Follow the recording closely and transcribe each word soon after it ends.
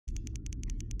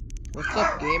What's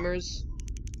up, gamers?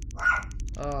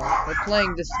 We're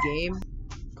playing this game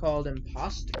called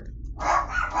Imposter.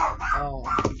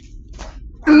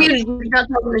 Community, not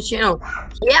talking the channel.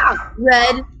 Yeah,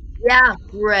 red. Yeah,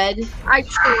 red. I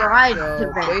tried So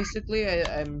to vent. basically,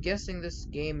 I'm guessing this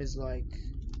game is like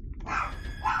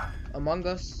Among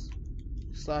Us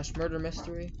 / murder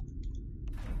mystery.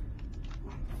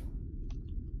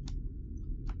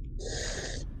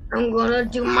 I'm gonna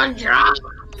do my job.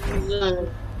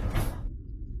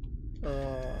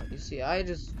 You see, I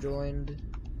just joined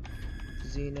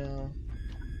Xeno,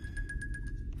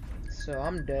 so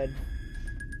I'm dead.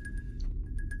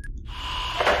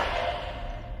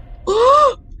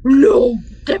 No,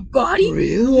 dead body?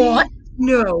 Really? What?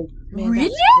 No. Man, really?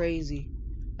 that's crazy.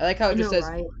 I like how it just says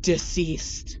right?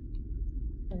 deceased.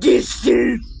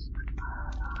 Deceased.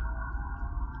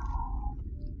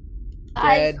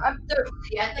 Dead. I'm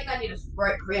thirsty. I think I need a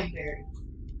Sprite cranberry.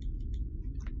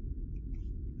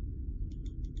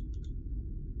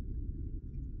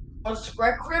 A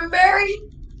Sprite cranberry?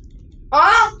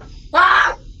 Huh?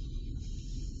 Ah!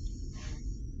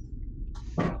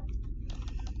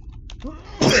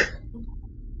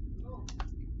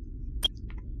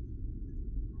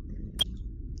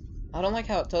 I don't like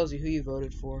how it tells you who you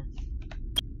voted for.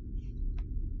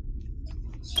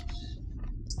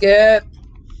 Skip.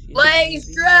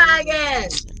 Blaze Dragon!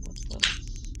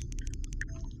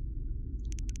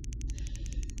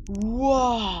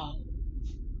 Wow!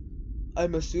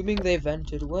 I'm assuming they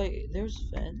vented. Wait, there's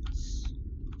vents?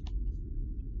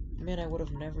 Man, I would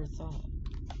have never thought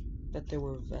that there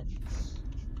were vents.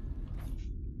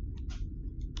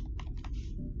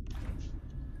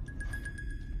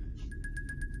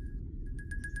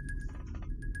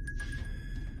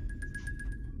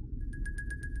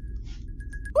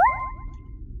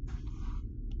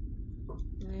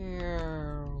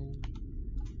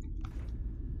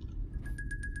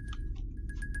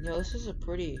 Yeah, this is a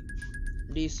pretty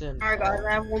decent. Alright, guys,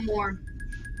 I have one more.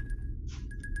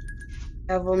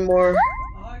 I have one more.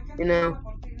 You know.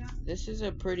 This is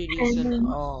a pretty decent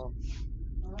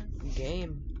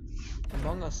game.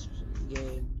 Among Us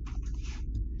game.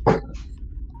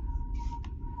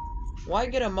 Why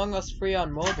get Among Us free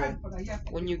on mobile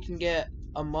when you can get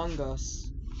Among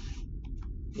Us?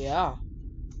 Yeah.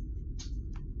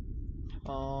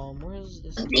 Where's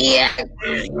this? Yeah.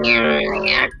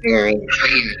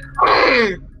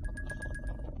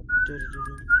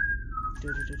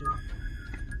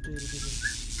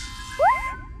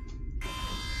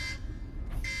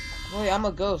 Wait, I'm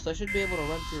a ghost. I should be able to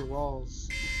run through walls.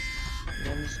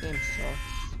 Man, this game sucks.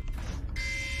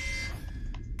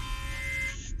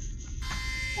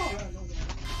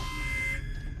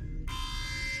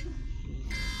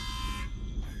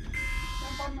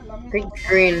 Pink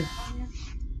green.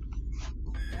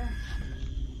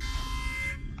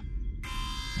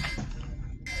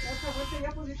 Ya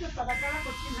pusiste para acá la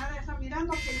cochinada esa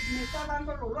mirando que me está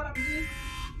dando el olor a mí.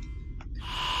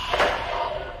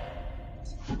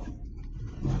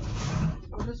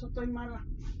 Por eso estoy mala.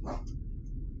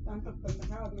 Tantas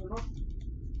pendejadas de olor.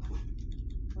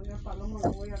 Voy a Palomo,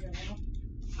 lo voy a regalar.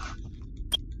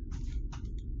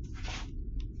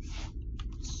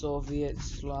 Soviet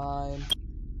slime.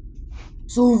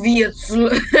 Soviet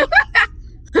slime.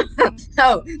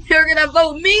 So, you're gonna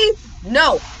vote me?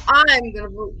 No, I'm gonna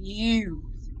vote you.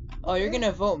 Oh, you're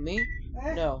gonna vote me?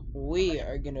 No, we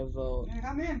are gonna vote.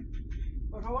 Déjame.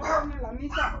 Por favor, ponme la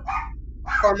misa.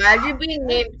 Or imagine being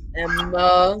named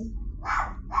Emma.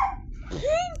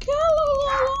 Pink,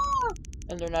 la.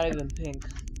 And they're not even pink.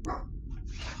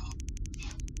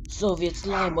 Soviet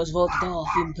slime was voted off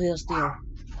in Pastille.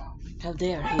 How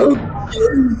dare he?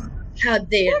 How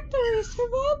dare? Victory,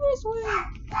 survivors win.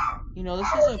 You know, this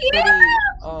is a pretty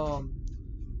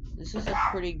this is a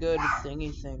pretty good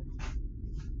thingy thing.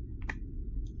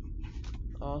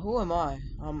 Who am I?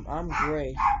 I'm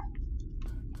gray.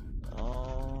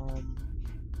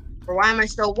 Or why am I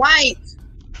still white?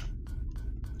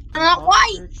 I'm not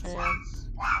white. Chance.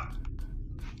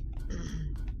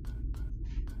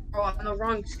 Oh, I'm the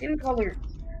wrong skin color.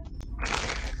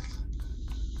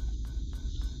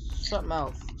 Shut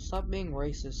mouth. Stop being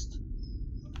racist.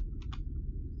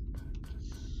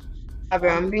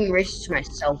 I'm being racist to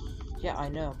myself. Yeah, I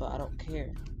know, but I don't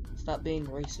care. Stop being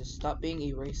racist. Stop being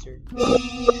eraser.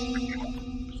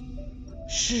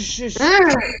 Shush.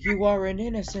 You are an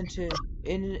innocent. An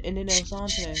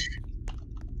innocente.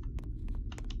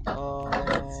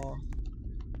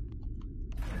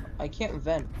 I can't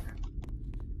vent.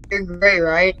 You're gray,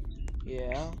 right?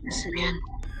 Yeah. Listen,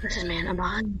 man, I'm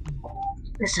behind you.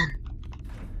 Listen.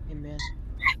 Hey, man.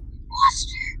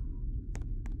 Imposter.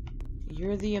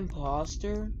 You're the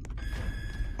imposter?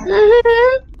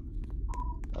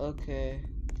 Okay.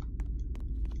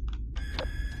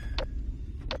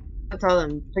 I'll tell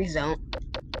them, please don't.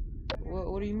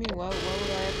 What do you mean? Why would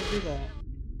I ever do that?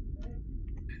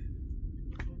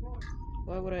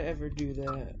 Why would I ever do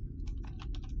that?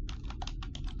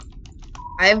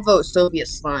 I vote Soviet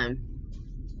slime.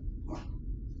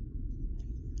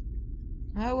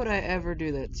 How would I ever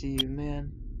do that to you,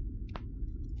 man?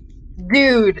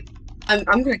 Dude, I'm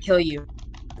gonna kill you.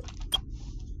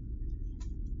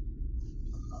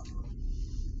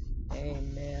 Hey,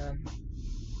 man.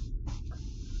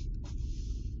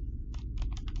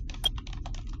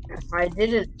 If I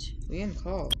didn't We didn't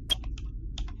call.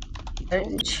 You put it told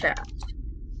in me. chat,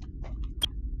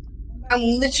 I'm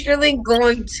literally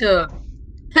going to.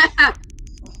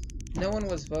 No one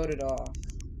was voted off.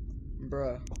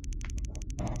 Bruh.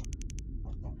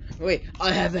 Wait,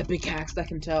 I have epic hacks, I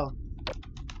can tell.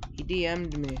 He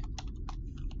DM'd me.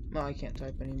 No, I can't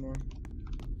type anymore.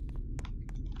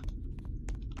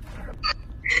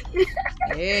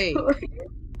 Hey!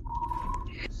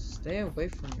 Stay away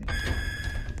from me.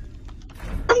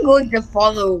 I'm going to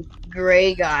follow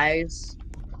Gray, guys.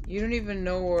 You don't even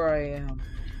know where I am.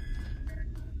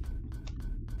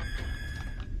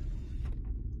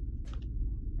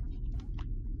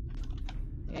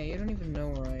 Yeah, you don't even know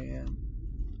where I am.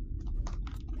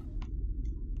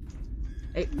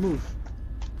 Hey, move!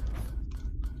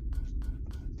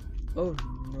 Oh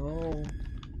no.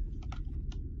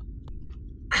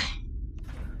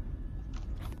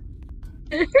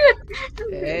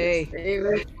 Hey!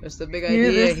 What's the big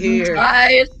idea here?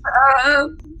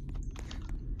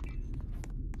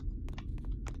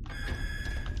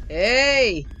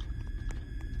 Hey!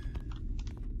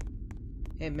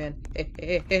 Hey, man.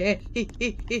 Hey.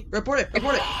 Report it!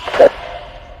 Report it!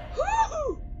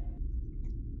 Woo!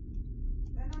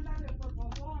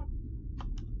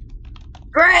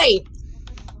 Gray!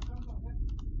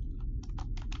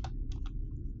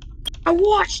 I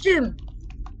watched him!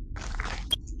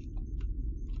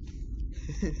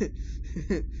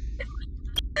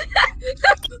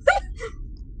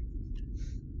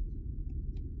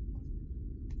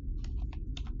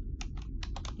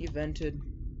 You vented.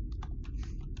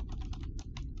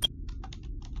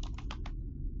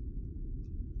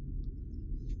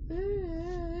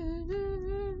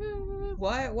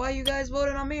 Why you guys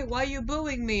voting on me? Why you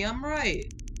booing me? I'm right.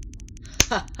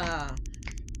 Haha.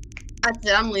 That's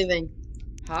it, I'm leaving.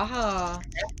 Haha.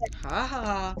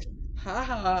 Haha.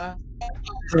 Haha.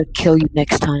 I'm gonna kill you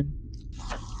next time.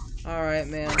 Alright,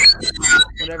 man.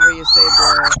 Whatever you say,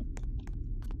 bro.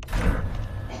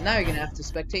 Now you're gonna have to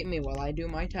spectate me while I do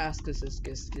my task.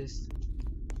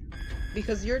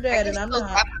 Because you're dead and I'm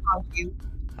not.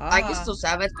 I can still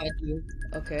sabotage you.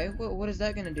 Okay, what is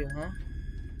that gonna do, huh?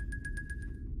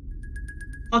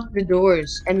 Lock the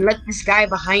doors and let this guy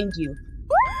behind you.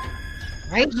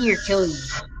 Right here, kill you.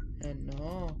 And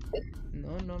no.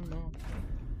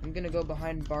 I'm gonna go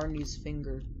behind Barney's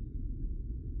finger.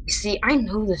 See, I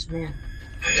know this man.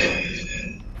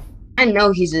 I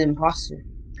know he's an imposter.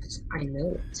 I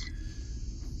know it.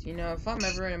 You know, if I'm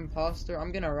ever an imposter,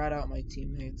 I'm gonna rat out my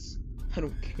teammates. I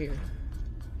don't care.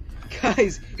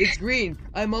 Guys, it's green.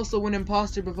 I'm also an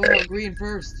imposter, but vote out green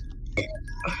first.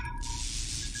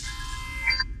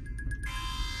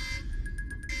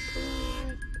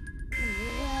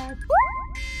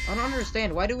 I don't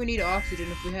understand. Why do we need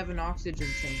oxygen if we have an oxygen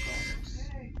tank on us?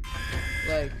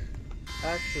 Like,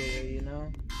 actually, you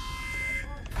know?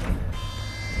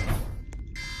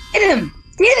 Get him!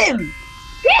 Get him!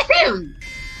 Get him!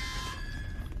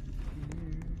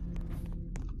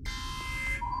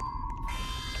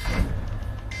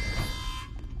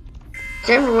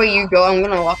 Whichever way you go, I'm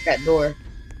gonna lock that door.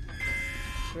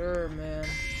 Sure, man.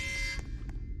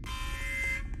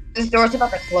 This door's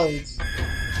about to close.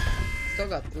 Still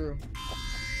got through.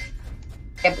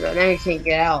 Yeah, but now you can't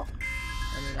get out.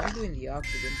 I mean, I'm doing the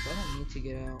oxygen, so I don't need to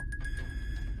get out.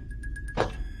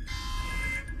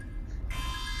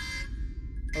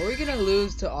 Are we gonna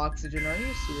lose to oxygen? Are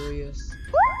you serious?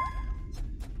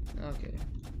 Okay.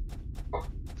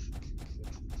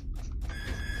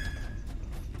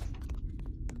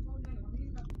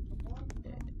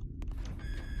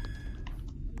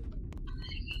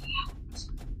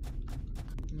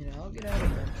 You know, I'll get out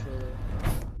eventually.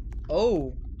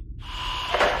 Oh!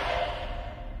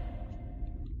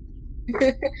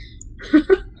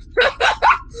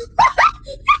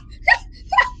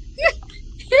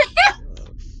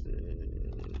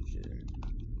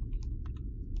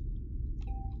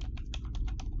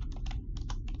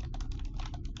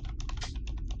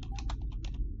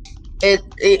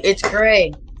 It's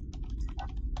gray.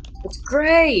 It's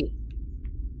gray.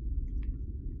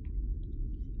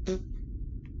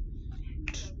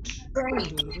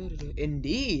 Gray.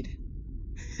 Indeed.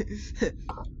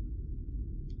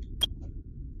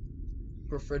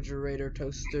 Refrigerator,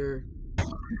 toaster.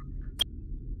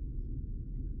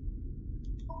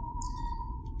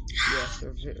 Yes,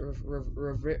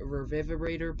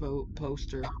 revivator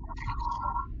poster.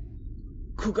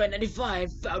 Cougar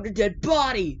 95 found a dead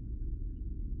body.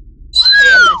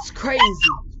 Man, that's crazy.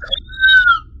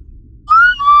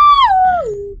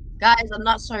 Guys, I'm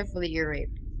not sorry for the ear rape.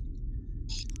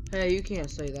 Hey, you can't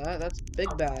say that. That's big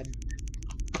bad.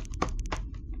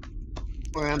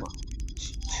 Where am I?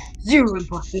 0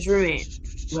 imposters remain.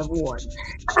 Level 1.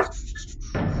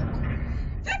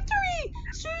 Victory!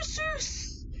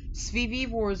 SVV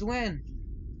Wars win.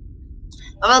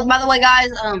 By the way, guys,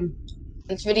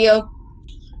 this video,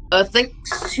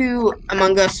 thanks to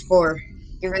Among Us for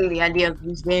giving the idea of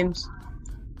these games.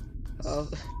 Oh.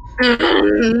 Hi.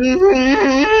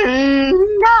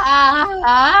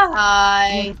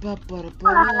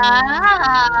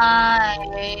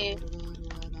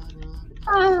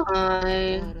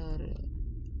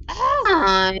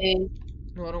 Hi.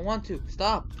 No, I don't want to.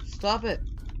 Stop. Stop it.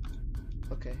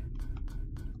 Okay.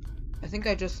 I think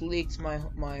I just leaked my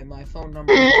phone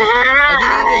number. I think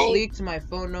I just leaked my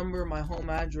phone number, my home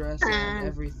address, and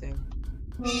everything.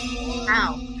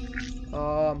 How?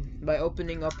 By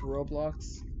opening up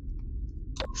Roblox.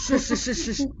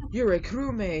 Shush. You're a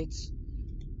crewmate.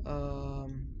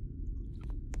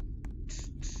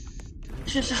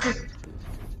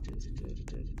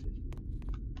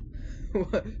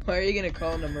 Why are you gonna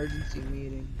call an emergency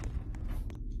meeting?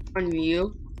 On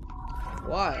you?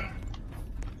 Why?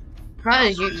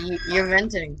 Because you're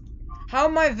venting. How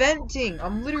am I venting?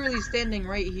 I'm literally standing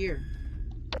right here.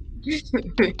 You told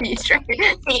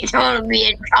me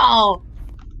it's all.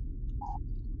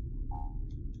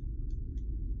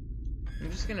 I'm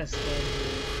just gonna stand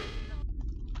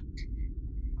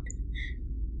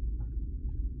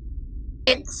here.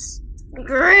 It's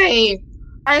great.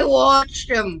 I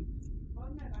watched him.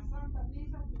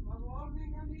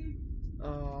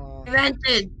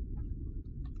 Vented.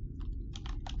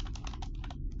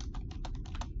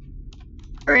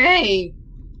 Great.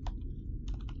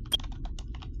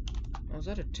 I was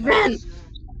at a Vent. task.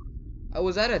 I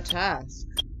was at a task.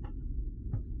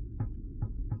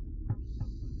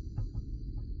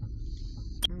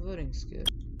 I'm voting skip.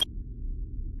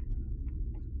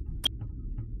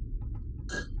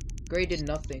 Gray did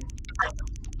nothing.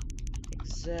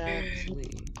 Exactly.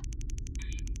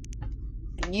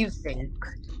 You think?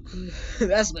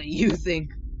 That's what you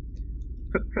think.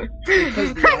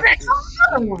 Because the Perfect. actors.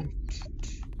 Another one.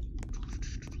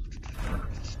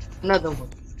 Another one.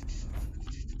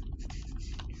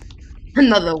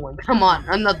 Another one. Come on,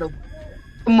 another one.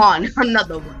 Come on,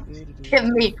 another one. Give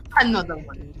me another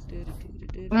one.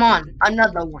 Come on,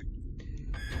 another one.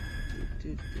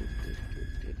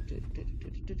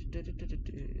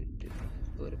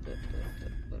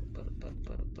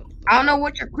 I don't know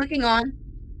what you're clicking on.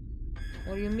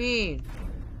 What do you mean?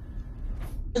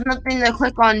 There's nothing to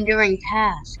click on during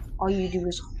task. All you do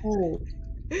is hold.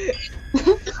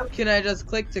 Can I just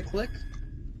click to click?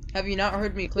 Have you not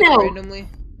heard me click No. randomly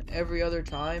every other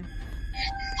time?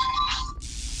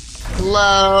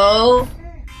 Hello?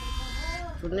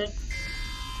 Who is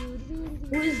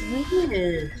this?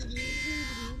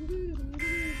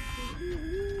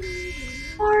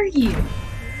 Who are you?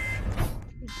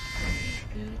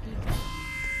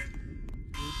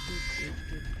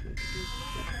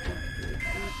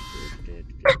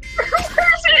 You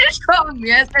just called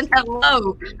me. I said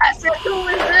hello. I said, who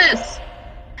is this?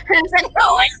 I said,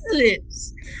 who is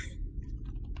this?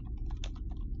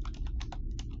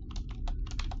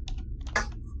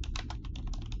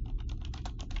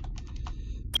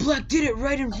 Black did it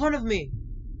right in front of me!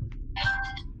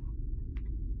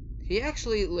 He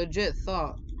actually legit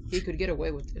thought he could get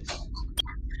away with this.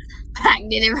 Black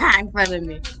did it right in front of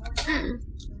me.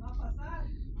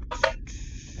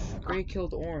 Gray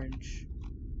killed Orange.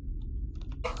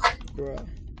 Bruh.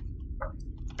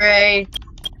 Gray.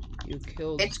 You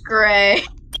killed It's gray.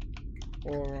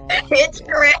 Orange. It's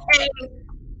gray.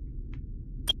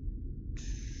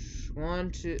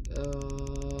 1, 2,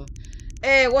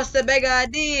 Hey, what's the big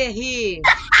idea here?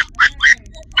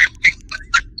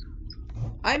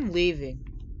 I'm leaving.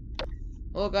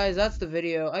 Well, guys, that's the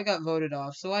video. I got voted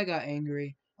off, so I got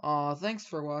angry. Thanks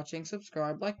for watching.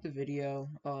 Subscribe, like the video.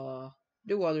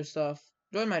 Do other stuff.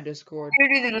 Join my Discord.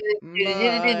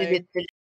 Bye.